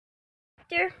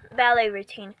after ballet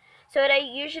routine. So what I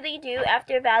usually do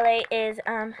after ballet is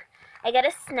I get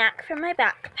a snack from my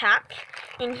backpack,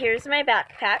 and here's my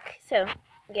backpack. So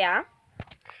yeah,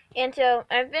 and so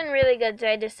I've been really good, so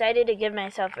I decided to give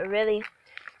myself a really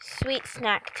sweet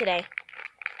snack today.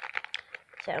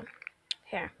 So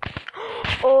here.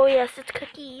 Oh yes, it's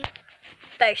cookie.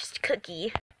 First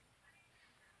cookie.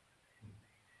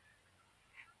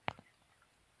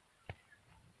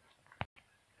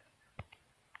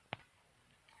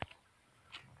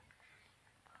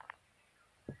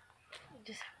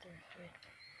 Just have to read it.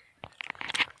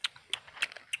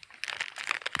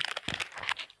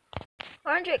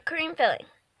 Orange with cream filling.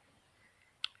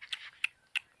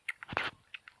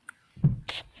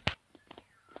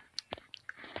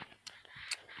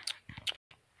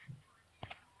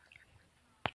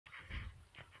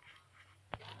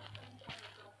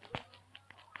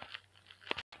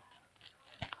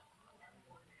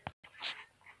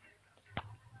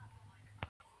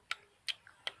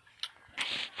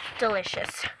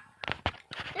 Delicious.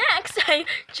 Next, I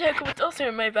check what's also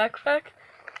in my backpack.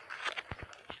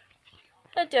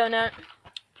 A donut.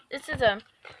 This is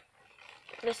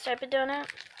this type of donut.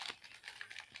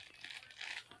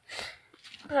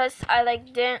 Plus, I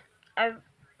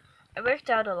worked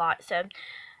out a lot, so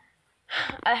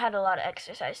I had a lot of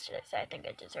exercise today, so I think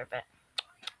I deserve it.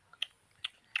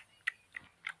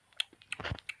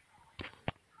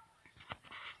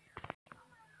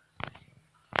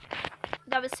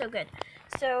 That was so good.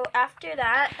 So after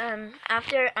that,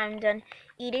 after I'm done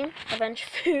eating a bunch of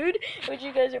food, which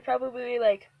you guys are probably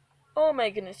like, oh my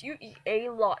goodness, you eat a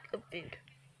lot of food.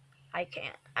 I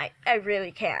can't. I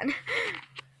really can.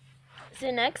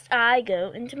 So next I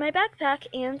go into my backpack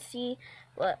and see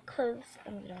what clothes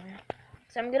I'm gonna wear.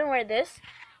 So I'm gonna wear this.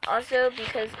 Also,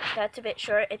 because that's a bit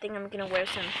short, I think I'm gonna wear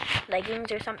some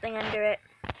leggings or something under it.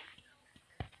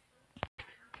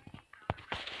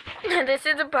 This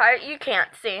is the part you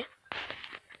can't see.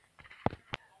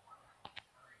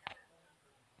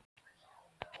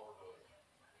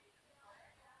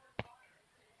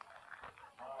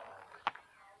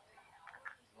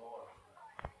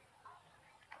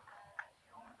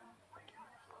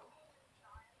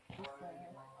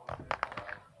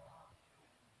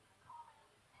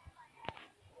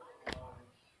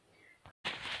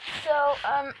 So,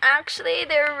 actually,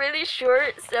 they're really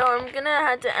short, so I'm gonna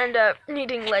have to end up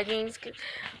needing leggings.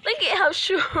 Look at how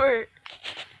short.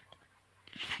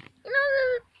 You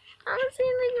know, I don't see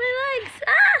like my legs.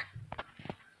 Ah!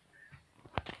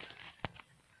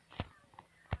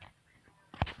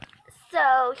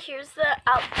 So, here's the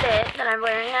outfit that I'm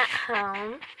wearing at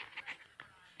home.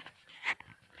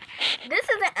 This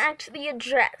isn't actually a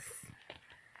dress.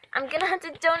 I'm gonna have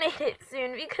to donate it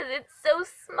soon because it's so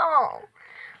small.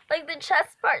 Like, the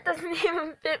chest part doesn't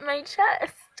even fit my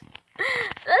chest.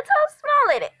 That's how small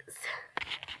it is.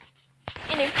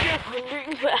 And if you're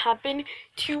wondering what happened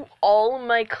to all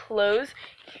my clothes,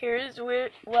 here's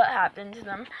what happened to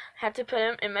them. I had to put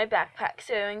them in my backpack.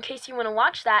 So in case you want to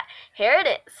watch that, here it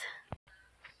is.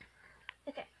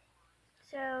 Okay.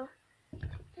 So,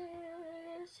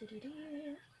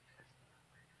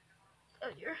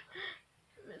 oh, you're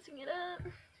messing it up.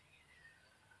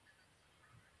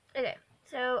 Okay.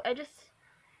 So I just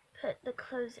put the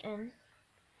clothes in,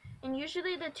 and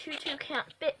usually the tutu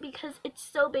can't fit because it's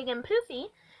so big and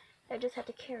poofy. I just have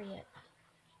to carry it.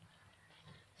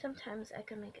 Sometimes I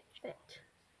can make it fit.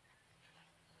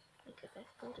 Like if I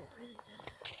fold it really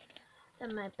good,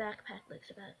 then my backpack looks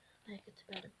about like it's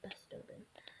about a bust open.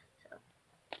 So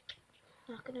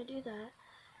I'm not gonna do that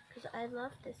because I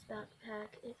love this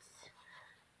backpack. It's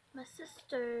my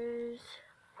sister's.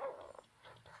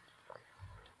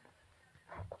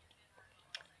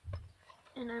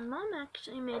 And our mom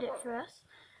actually made it for us,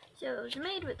 so it was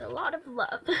made with a lot of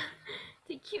love.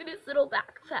 The cutest little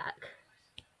backpack.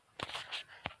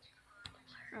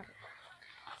 Okay.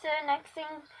 So next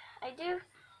thing I do is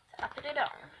I put it on.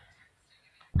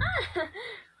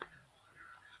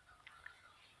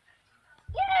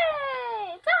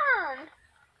 Yay! It's on!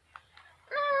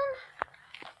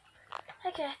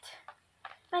 I get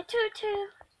my tutu,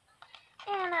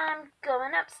 and I'm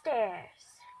going upstairs.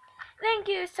 Thank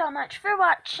you so much for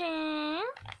watching.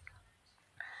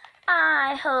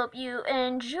 I hope you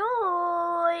enjoyed.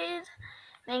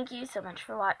 Thank you so much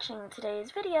for watching today's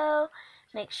video.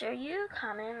 Make sure you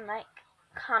comment,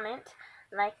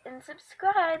 like, and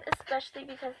subscribe, especially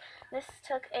because this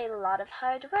took a lot of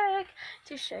hard work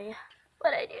to show you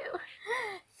what I do.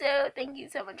 So thank you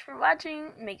so much for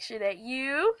watching. Make sure that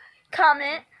you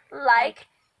comment, like,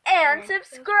 and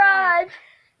subscribe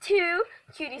to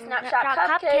Cutie Snapshot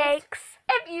Cupcakes.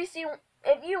 If you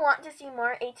If you want to see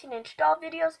more 18-inch doll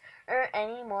videos or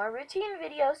any more routine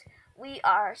videos, we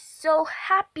are so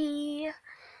happy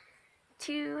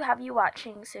to have you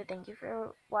watching. So thank you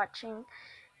for watching.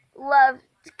 Love,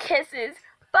 kisses.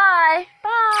 Bye.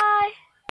 Bye.